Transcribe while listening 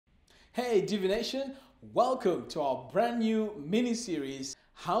Hey Divi Nation, welcome to our brand new mini series,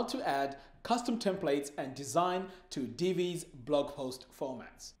 How to Add Custom Templates and Design to Divi's blog post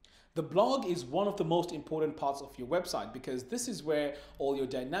formats. The blog is one of the most important parts of your website because this is where all your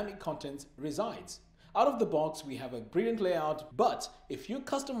dynamic content resides. Out of the box, we have a brilliant layout, but if you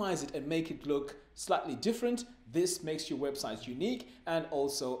customize it and make it look slightly different, this makes your website unique and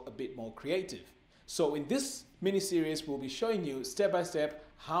also a bit more creative. So in this mini series, we'll be showing you step by step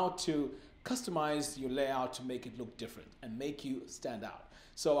how to customize your layout to make it look different and make you stand out.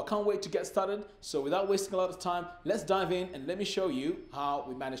 So I can't wait to get started. So without wasting a lot of time, let's dive in and let me show you how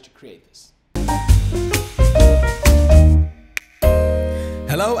we managed to create this.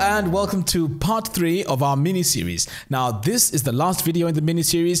 Hello and welcome to part 3 of our mini series. Now this is the last video in the mini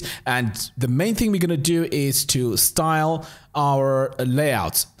series, and the main thing we're going to do is to style our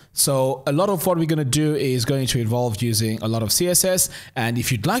layouts. So a lot of what we're going to do is going to involve using a lot of CSS, and if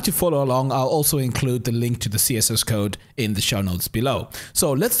you'd like to follow along, I'll also include the link to the CSS code in the show notes below.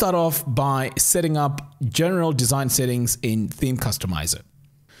 So let's start off by setting up general design settings in Theme Customizer.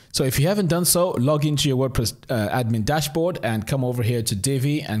 So if you haven't done so, log into your WordPress admin dashboard and come over here to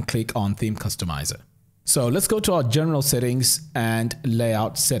Divi and click on Theme Customizer. So let's go to our general settings and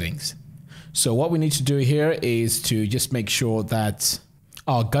layout settings. So what we need to do here is to just make sure that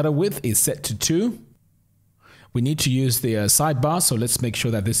our gutter width is set to 2. We need to use the sidebar, so let's make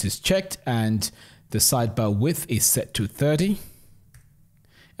sure that this is checked, and the sidebar width is set to 30.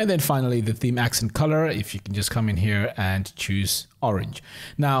 And then finally, the theme accent color, if you can just come in here and choose orange.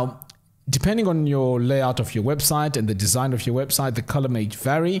 Now, depending on your layout of your website and the design of your website, the color may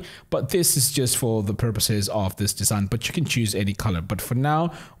vary, but this is just for the purposes of this design, but you can choose any color. But for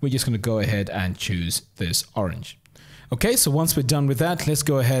now, we're just going to go ahead and choose this orange. Okay, so once we're done with that, let's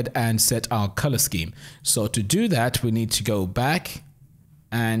go ahead and set our color scheme. So to do that, we need to go back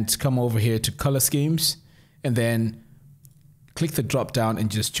and come over here to color schemes, and then click the drop down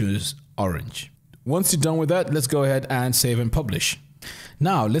and just choose orange. Once you're done with that, let's go ahead and save and publish.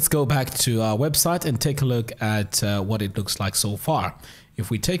 Now let's go back to our website and take a look at what it looks like so far. If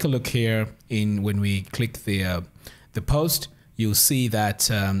we take a look here when we click the post, you'll see that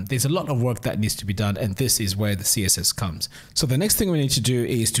there's a lot of work that needs to be done, and this is where the CSS comes. So the next thing we need to do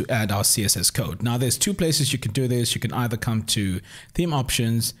is to add our CSS code. Now there's two places you can do this. You can either come to theme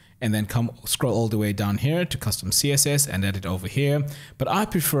options and then scroll all the way down here to custom CSS and add it over here. But I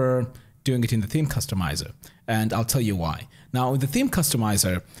prefer doing it in the theme customizer, and I'll tell you why. Now with the theme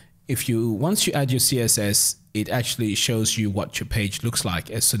customizer, once you add your CSS, it actually shows you what your page looks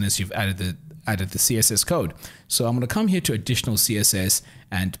like as soon as you've added the CSS code. So I'm going to come here to additional CSS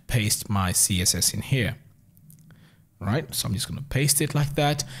and paste my CSS in here. All right, so I'm just going to paste it like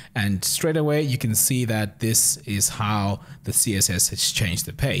that, and straight away you can see that this is how the CSS has changed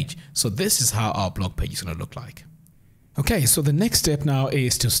the page. So this is how our blog page is going to look like. Okay, so the next step now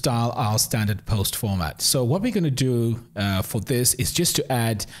is to style our standard post format. So what we're going to do for this is just to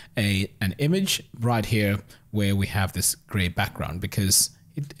add an image right here where we have this gray background, because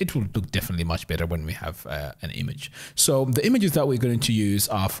it will look definitely much better when we have an image. So the images that we're going to use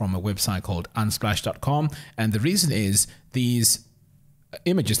are from a website called unsplash.com, and the reason is these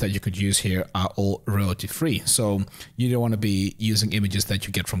images that you could use here are all royalty free. So you don't want to be using images that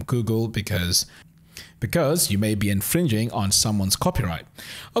you get from Google because you may be infringing on someone's copyright.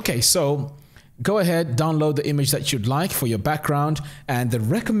 Okay, so go ahead, download the image that you'd like for your background, and the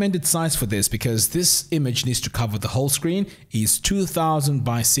recommended size for this, because this image needs to cover the whole screen, is 2000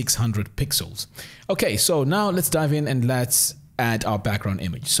 by 600 pixels. Okay, so now let's dive in and let's add our background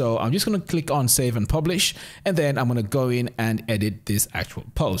image. So I'm just going to click on save and publish, and then I'm going to go in and edit this actual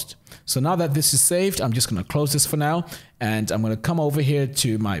post. So now that this is saved, I'm just going to close this for now, and I'm going to come over here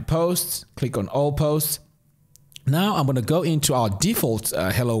to my posts, click on all posts. Now I'm going to go into our default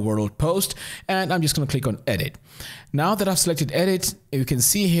hello world post, and I'm just going to click on edit. Now that I've selected edit, you can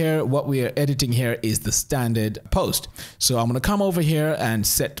see here what we are editing here is the standard post. So I'm going to come over here and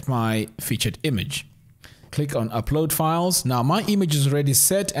set my featured image. Click on upload files. Now my image is already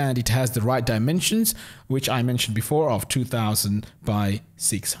set and it has the right dimensions, which I mentioned before, of 2000 by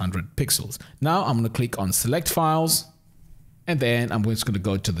 600 pixels. Now I'm going to click on select files, and then I'm just going to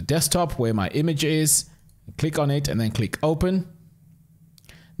go to the desktop where my image is. Click on it and then click open.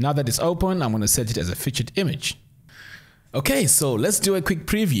 Now that it's open, I'm going to set it as a featured image. Okay, so let's do a quick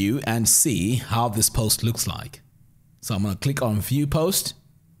preview and see how this post looks like. So I'm going to click on view post.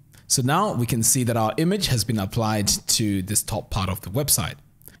 So now we can see that our image has been applied to this top part of the website.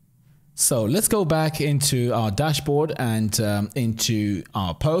 So let's go back into our dashboard and into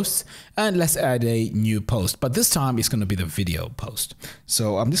our posts, and let's add a new post, but this time it's going to be the video post.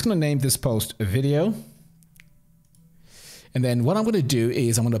 So I'm just going to name this post a video. And then what I'm going to do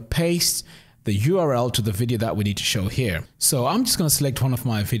is I'm going to paste the URL to the video that we need to show here. So I'm just going to select one of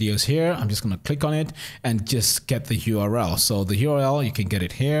my videos here. I'm just going to click on it and just get the URL. So the URL, you can get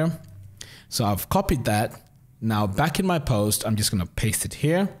it here. So I've copied that. Now back in my post, I'm just going to paste it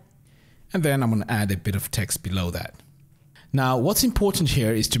here. And then I'm going to add a bit of text below that. Now, what's important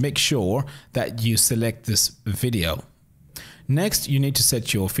here is to make sure that you select this video. Next, you need to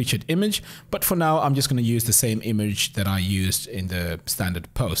set your featured image, but for now, I'm just going to use the same image that I used in the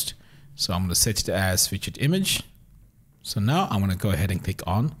standard post. So I'm going to set it as featured image. So now I'm going to go ahead and click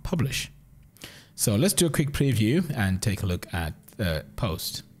on publish. So let's do a quick preview and take a look at the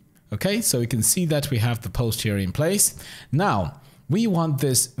post. Okay, so you can see that we have the post here in place. Now, we want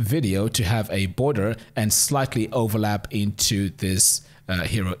this video to have a border and slightly overlap into this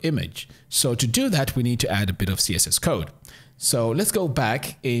hero image. So to do that, we need to add a bit of CSS code. So let's go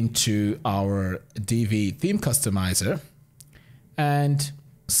back into our Divi theme customizer and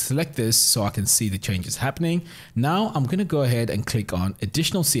select this so I can see the changes happening. Now I'm going to go ahead and click on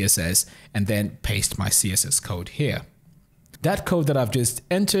additional CSS and then paste my CSS code here. That code that I've just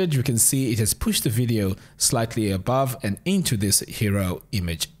entered, you can see it has pushed the video slightly above and into this hero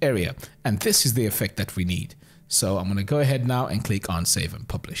image area. And this is the effect that we need. So I'm going to go ahead now and click on save and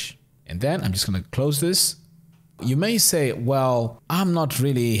publish. And then I'm just going to close this. You may say, well, I'm not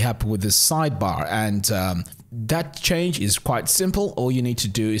really happy with this sidebar, and that change is quite simple. All you need to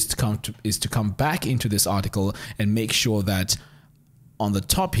do is to come back into this article and make sure that on the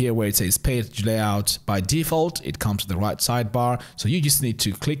top here where it says page layout, by default, it comes to the right sidebar. So you just need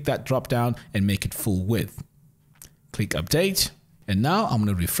to click that drop down and make it full width. Click update. And now I'm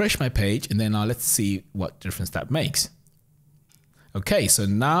going to refresh my page, and then let's see what difference that makes. Okay, so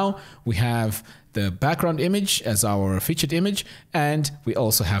now we have the background image as our featured image, and we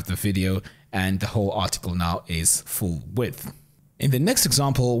also have the video, and the whole article now is full width. In the next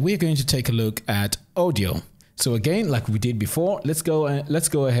example, we're going to take a look at audio. So again, like we did before, let's go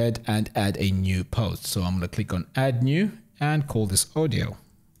ahead and add a new post. So I'm going to click on add new and call this audio.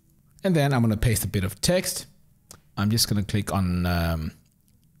 And then I'm going to paste a bit of text. I'm just going to click on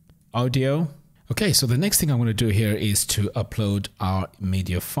audio. Okay, so the next thing I'm going to do here is to upload our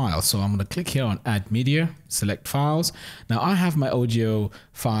media file. So I'm going to click here on add media, select files. Now I have my audio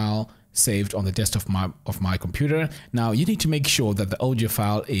file saved on the desktop of my computer. Now you need to make sure that the audio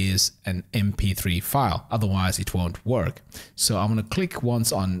file is an MP3 file, otherwise it won't work. So I'm going to click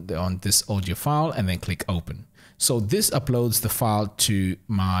once on this audio file and then click open. So this uploads the file to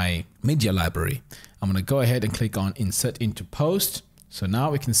my media library. I'm going to go ahead and click on insert into post. So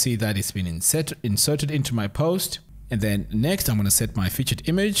now we can see that it's been inserted into my post. And then next I'm going to set my featured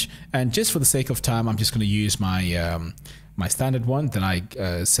image, and just for the sake of time I'm just going to use my my standard one that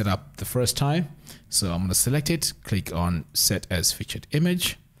I set up the first time. So I'm going to select it, click on set as featured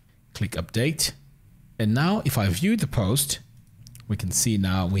image, click update. And now if I view the post, we can see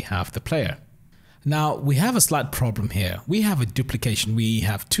now we have the player. Now we have a slight problem here. We have a duplication. We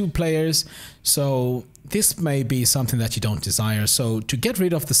have two players. So this may be something that you don't desire. So to get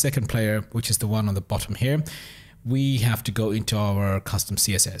rid of the second player, which is the one on the bottom here, we have to go into our custom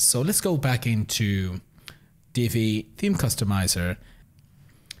CSS. So let's go back into Divi theme customizer.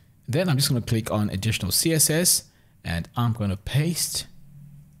 Then I'm just going to click on additional CSS and I'm going to paste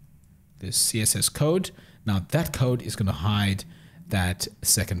this CSS code. Now that code is going to hide that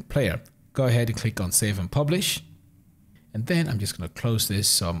second player. Go ahead and click on save and publish. And then I'm just going to close this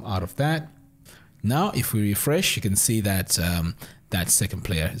so I'm out of that. Now if we refresh, you can see that that second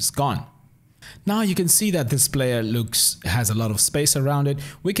player is gone. Now you can see that this player has a lot of space around it.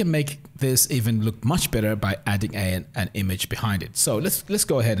 We can make this even look much better by adding an image behind it. So let's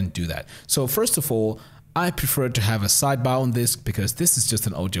go ahead and do that. So first of all, I prefer to have a sidebar on this because this is just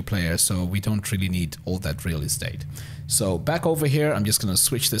an audio player, so we don't really need all that real estate. So back over here, I'm just going to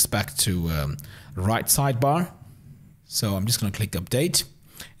switch this back to right sidebar. So I'm just going to click update.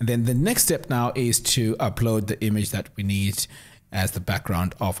 And then the next step now is to upload the image that we need as the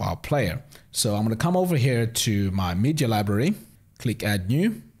background of our player. So I'm going to come over here to my media library, click add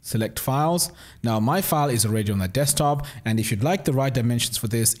new, select files. Now my file is already on the desktop, and if you'd like the right dimensions for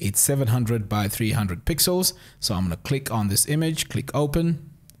this, it's 700 by 300 pixels. So I'm going to click on this image, click open.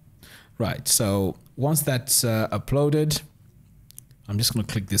 Right, so once that's uploaded, I'm just going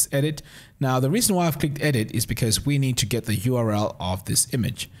to click this edit. Now the reason why I've clicked edit is because we need to get the URL of this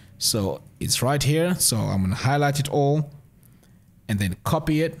image. So it's right here. So I'm going to highlight it all and then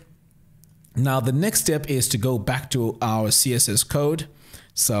copy it Now the next step is to go back to our CSS code.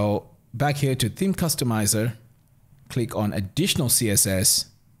 So back here to theme customizer, click on additional CSS.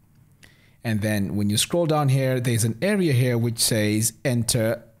 And then when you scroll down here, there's an area here which says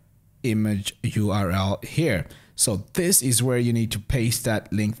enter image URL here. So this is where you need to paste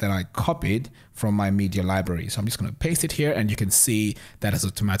that link that I copied from my media library. So I'm just going to paste it here, and you can see that is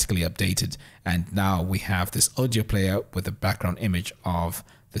automatically updated. And now we have this audio player with the background image of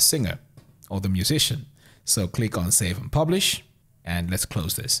the singer or the musician. So click on save and publish, and let's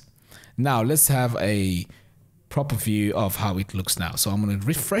close this. Now let's have a proper view of how it looks now. So I'm going to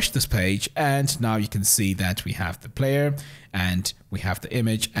refresh this page, and now you can see that we have the player and we have the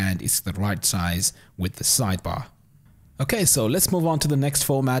image, and it's the right size with the sidebar. Okay, so let's move on to the next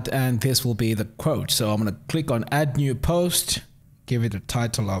format, and this will be the quote. So I'm going to click on add new post, give it a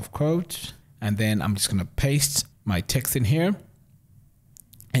title of quote, and then I'm just going to paste my text in here.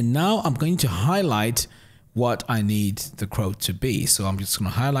 And now I'm going to highlight what I need the quote to be. So I'm just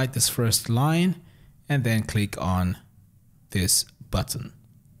going to highlight this first line and then click on this button.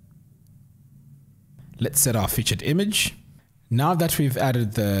 Let's set our featured image. Now that we've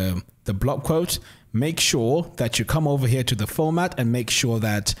added the block quote, make sure that you come over here to the format and make sure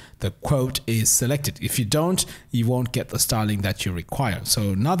that the quote is selected. If you don't, you won't get the styling that you require.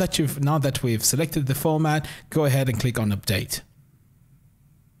 So now that we've selected the format, go ahead and click on update.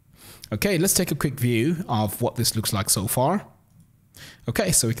 Okay, let's take a quick view of what this looks like so far.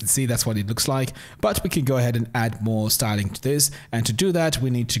 Okay, so we can see that's what it looks like, but we can go ahead and add more styling to this. And to do that, we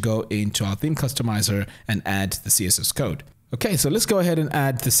need to go into our theme customizer and add the CSS code. Okay, so let's go ahead and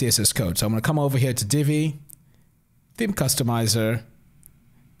add the CSS code. So I'm going to come over here to Divi, theme customizer,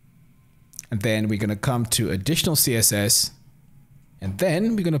 and then we're going to come to additional CSS, and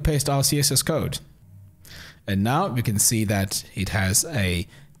then we're going to paste our CSS code. And now we can see that it has a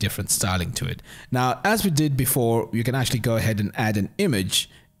different styling to it. Now, as we did before, you can actually go ahead and add an image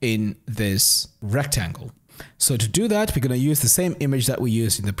in this rectangle. So to do that, we're going to use the same image that we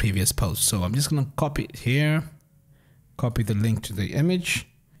used in the previous post. So I'm just going to copy it here, copy the link to the image,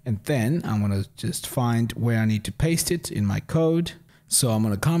 and then I'm going to just find where I need to paste it in my code. So I'm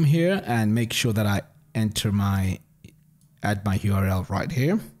going to come here and make sure that I enter add my URL right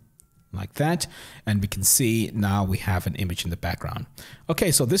here, like that, and we can see now we have an image in the background. Okay,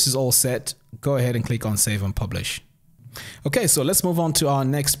 so this is all set. Go ahead and click on save and publish. Okay, so let's move on to our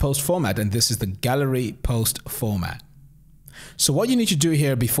next post format, and this is the gallery post format. So what you need to do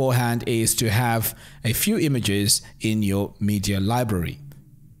here beforehand is to have a few images in your media library.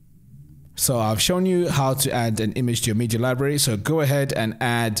 So I've shown you how to add an image to your media library. So go ahead and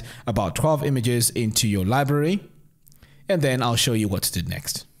add about 12 images into your library, and then I'll show you what to do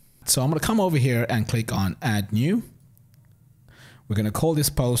next. So I'm going to come over here and click on add new. We're going to call this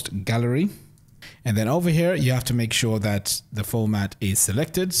post gallery. And then over here, you have to make sure that the format is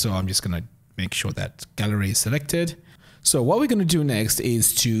selected. So I'm just going to make sure that gallery is selected. So what we're going to do next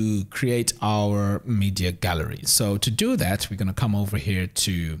is to create our media gallery. So to do that, we're going to come over here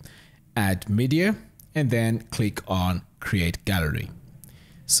to add media and then click on create gallery.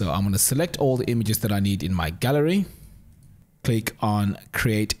 So I'm going to select all the images that I need in my gallery. Click on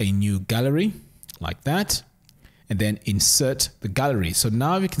create a new gallery like that, and then insert the gallery. So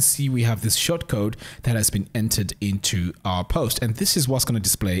now we can see we have this shortcode that has been entered into our post, and this is what's going to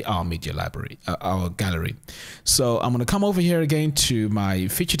display our media library, our gallery. So I'm going to come over here again to my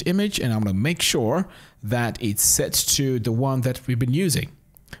featured image, and I'm going to make sure that it's set to the one that we've been using.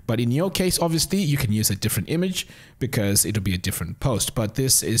 But in your case, obviously, you can use a different image because it'll be a different post. But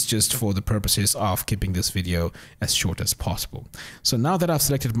this is just for the purposes of keeping this video as short as possible. So now that I've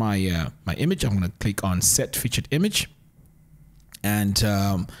selected my my image, I'm going to click on Set Featured Image. And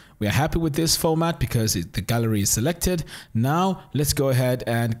we are happy with this format because the gallery is selected. Now let's go ahead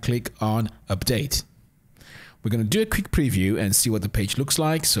and click on Update. We're going to do a quick preview and see what the page looks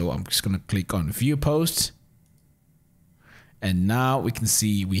like. So I'm just going to click on View Post. And now we can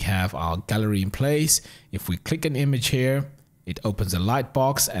see we have our gallery in place. If we click an image here, it opens a light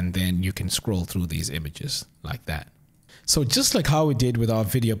box, and then you can scroll through these images like that. So just like how we did with our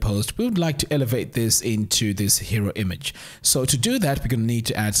video post, we would like to elevate this into this hero image. So to do that, we're going to need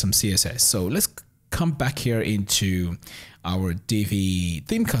to add some CSS. So let's come back here into our Divi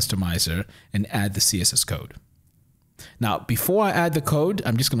theme customizer and add the CSS code. Now, before I add the code,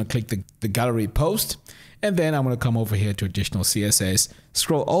 I'm just going to click the gallery post. And then I'm going to come over here to additional CSS,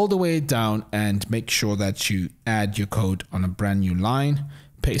 scroll all the way down and make sure that you add your code on a brand new line,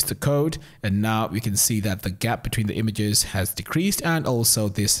 paste the code, and now we can see that the gap between the images has decreased, and also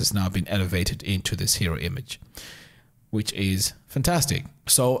this has now been elevated into this hero image. which is fantastic.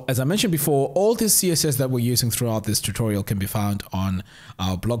 So as I mentioned before, all this CSS that we're using throughout this tutorial can be found on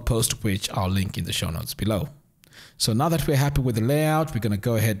our blog post, which I'll link in the show notes below. So now that we're happy with the layout, we're going to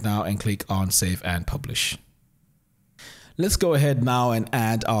go ahead now and click on Save and Publish. Let's go ahead now and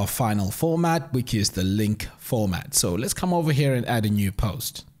add our final format, which is the link format. So let's come over here and add a new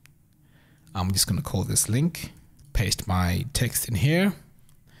post. I'm just going to call this link, paste my text in here,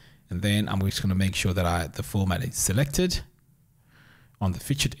 and then I'm just going to make sure that the format is selected. On the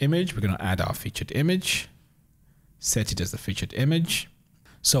featured image, we're going to add our featured image, set it as the featured image.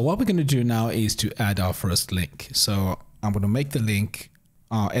 So what we're going to do now is to add our first link. So I'm going to make the link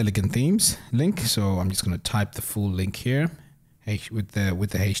our elegant themes link. So I'm just going to type the full link here with the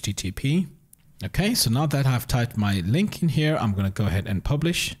HTTP. Okay, so now that I've typed my link in here, I'm going to go ahead and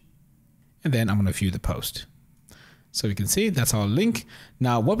publish, and then I'm going to view the post. So you can see that's our link.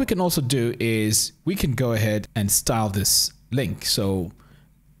 Now what we can also do is we can go ahead and style this link. So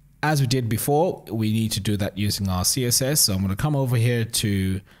as we did before, we need to do that using our CSS. So I'm going to come over here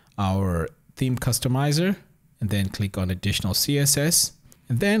to our theme customizer and then click on additional CSS.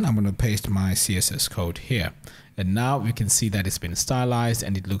 And then I'm going to paste my CSS code here. And now we can see that it's been stylized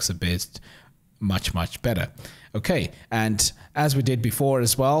and it looks a bit much better. Okay, and as we did before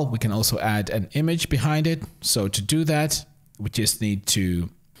as well, we can also add an image behind it. So to do that, we just need to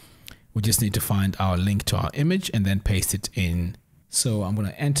find our link to our image and then paste it in. So I'm going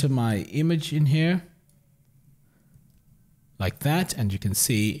to enter my image in here like that, and you can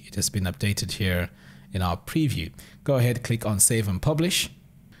see it has been updated here in our preview. Go ahead, click on Save and Publish.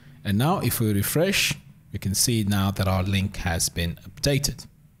 And now if we refresh, you can see now that our link has been updated.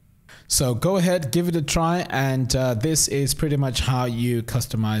 So go ahead, give it a try, and this is pretty much how you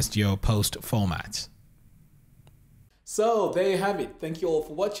customized your post format. So there you have it. Thank you all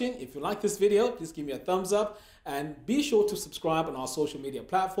for watching. If you like this video, please give me a thumbs up and be sure to subscribe on our social media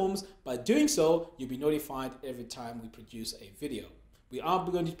platforms. By doing so, you'll be notified every time we produce a video. We are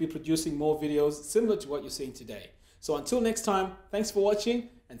going to be producing more videos similar to what you're seeing today. So until next time, thanks for watching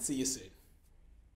and see you soon.